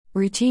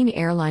Routine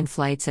airline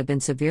flights have been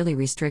severely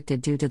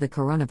restricted due to the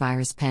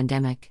coronavirus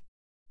pandemic.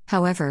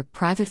 However,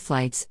 private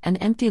flights and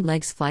empty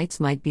legs flights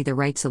might be the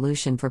right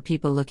solution for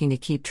people looking to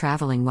keep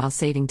traveling while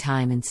saving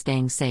time and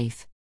staying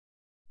safe.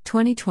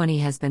 2020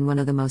 has been one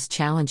of the most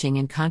challenging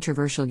and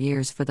controversial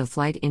years for the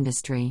flight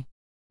industry.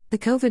 The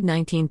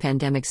COVID-19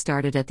 pandemic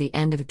started at the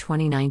end of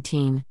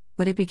 2019,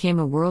 but it became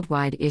a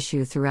worldwide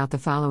issue throughout the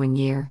following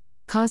year,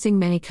 causing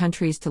many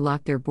countries to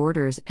lock their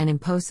borders and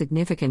impose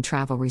significant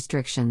travel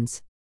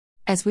restrictions.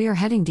 As we are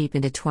heading deep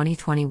into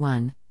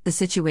 2021, the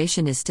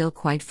situation is still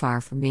quite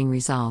far from being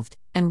resolved,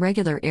 and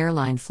regular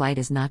airline flight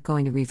is not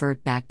going to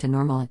revert back to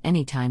normal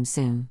anytime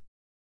soon.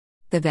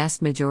 The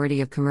vast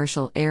majority of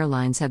commercial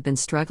airlines have been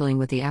struggling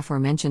with the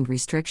aforementioned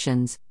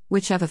restrictions,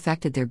 which have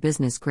affected their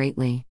business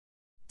greatly.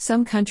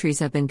 Some countries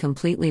have been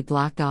completely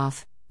blocked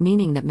off,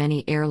 meaning that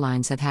many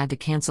airlines have had to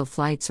cancel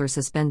flights or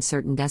suspend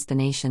certain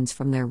destinations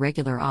from their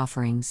regular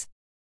offerings.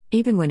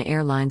 Even when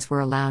airlines were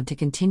allowed to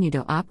continue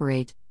to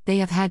operate, they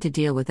have had to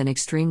deal with an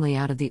extremely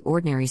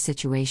out-of-the-ordinary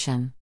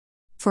situation.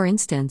 For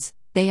instance,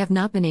 they have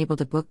not been able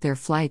to book their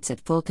flights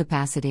at full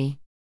capacity.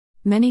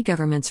 Many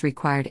governments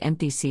required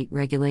empty seat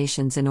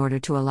regulations in order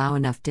to allow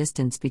enough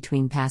distance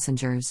between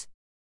passengers.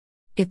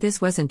 If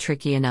this wasn't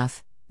tricky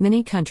enough,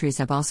 many countries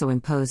have also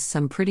imposed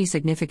some pretty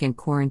significant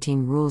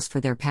quarantine rules for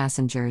their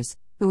passengers,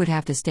 who would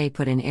have to stay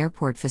put in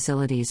airport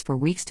facilities for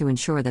weeks to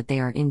ensure that they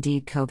are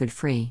indeed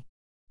COVID-free.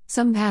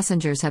 Some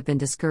passengers have been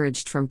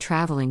discouraged from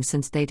traveling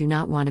since they do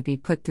not want to be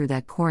put through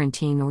that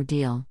quarantine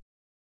ordeal.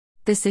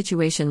 This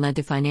situation led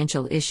to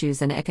financial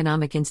issues and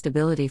economic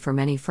instability for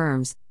many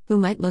firms, who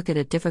might look at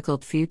a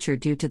difficult future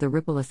due to the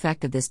ripple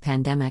effect of this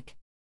pandemic.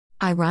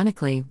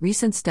 Ironically,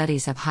 recent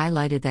studies have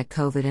highlighted that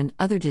COVID and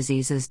other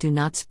diseases do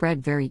not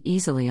spread very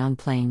easily on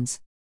planes.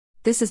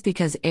 This is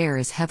because air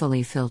is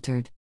heavily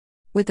filtered.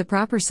 With the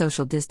proper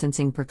social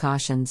distancing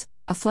precautions,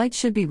 a flight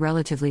should be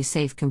relatively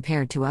safe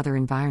compared to other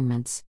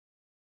environments.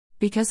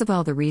 Because of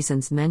all the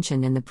reasons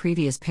mentioned in the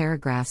previous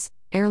paragraphs,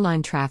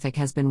 airline traffic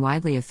has been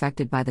widely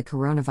affected by the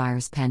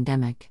coronavirus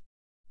pandemic.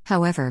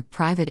 However,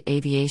 private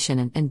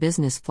aviation and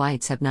business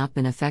flights have not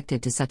been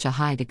affected to such a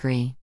high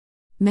degree.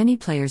 Many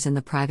players in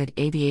the private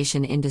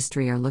aviation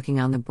industry are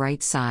looking on the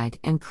bright side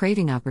and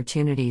creating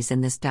opportunities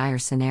in this dire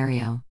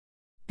scenario.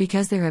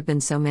 Because there have been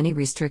so many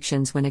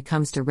restrictions when it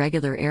comes to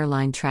regular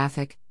airline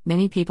traffic,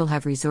 many people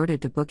have resorted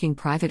to booking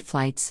private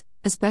flights,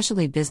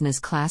 especially business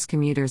class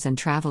commuters and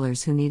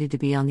travelers who needed to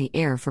be on the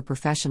air for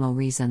professional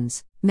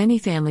reasons. Many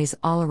families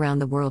all around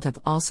the world have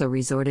also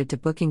resorted to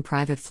booking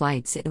private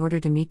flights in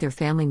order to meet their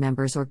family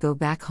members or go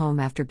back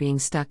home after being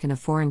stuck in a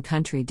foreign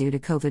country due to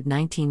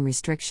COVID-19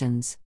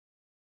 restrictions.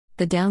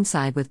 The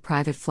downside with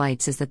private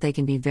flights is that they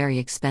can be very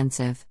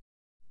expensive.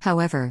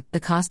 However, the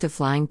cost of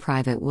flying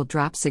private will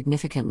drop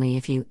significantly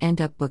if you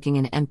end up booking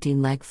an empty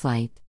leg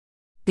flight.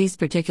 These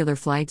particular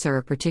flights are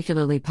a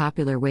particularly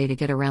popular way to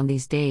get around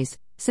these days,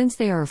 since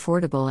they are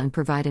affordable and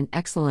provide an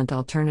excellent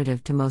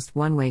alternative to most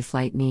one-way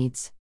flight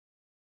needs.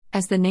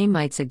 As the name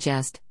might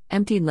suggest,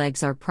 empty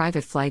legs are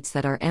private flights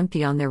that are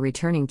empty on their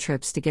returning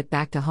trips to get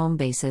back to home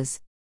bases.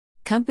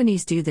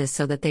 Companies do this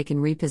so that they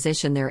can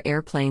reposition their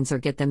airplanes or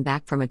get them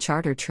back from a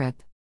charter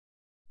trip.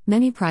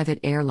 Many private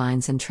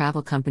airlines and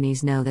travel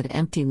companies know that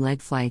empty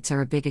leg flights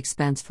are a big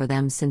expense for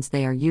them since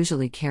they are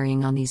usually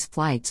carrying on these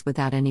flights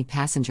without any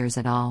passengers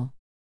at all.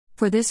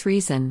 For this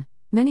reason,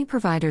 many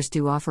providers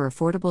do offer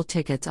affordable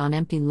tickets on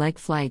empty leg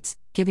flights,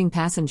 giving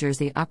passengers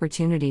the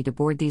opportunity to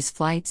board these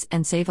flights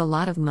and save a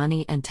lot of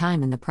money and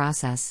time in the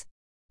process.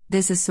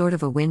 This is sort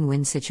of a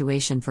win-win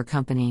situation for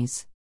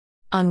companies.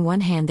 On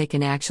one hand, they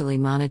can actually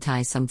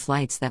monetize some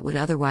flights that would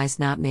otherwise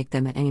not make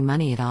them any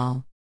money at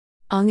all.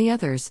 On the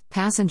others,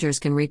 passengers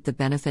can reap the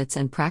benefits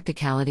and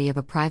practicality of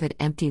a private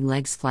empty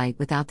legs flight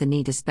without the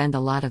need to spend a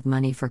lot of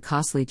money for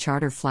costly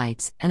charter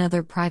flights and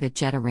other private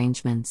jet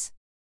arrangements.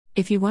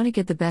 If you want to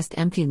get the best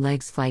empty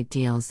legs flight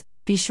deals,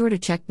 be sure to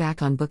check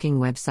back on booking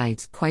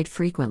websites quite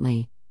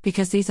frequently,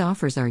 because these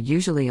offers are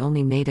usually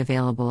only made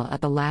available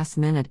at the last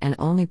minute and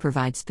only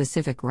provide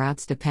specific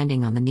routes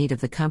depending on the need of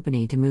the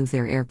company to move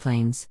their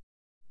airplanes.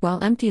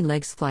 While empty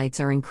legs flights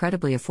are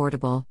incredibly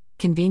affordable,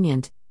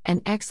 convenient,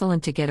 and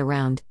excellent to get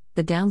around,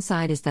 the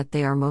downside is that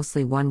they are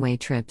mostly one-way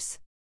trips.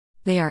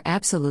 They are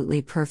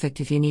absolutely perfect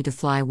if you need to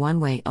fly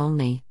one way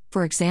only,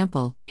 for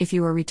example, if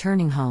you are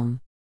returning home.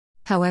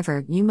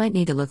 However, you might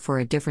need to look for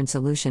a different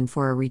solution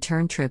for a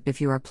return trip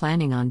if you are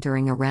planning on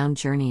doing a round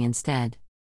journey instead.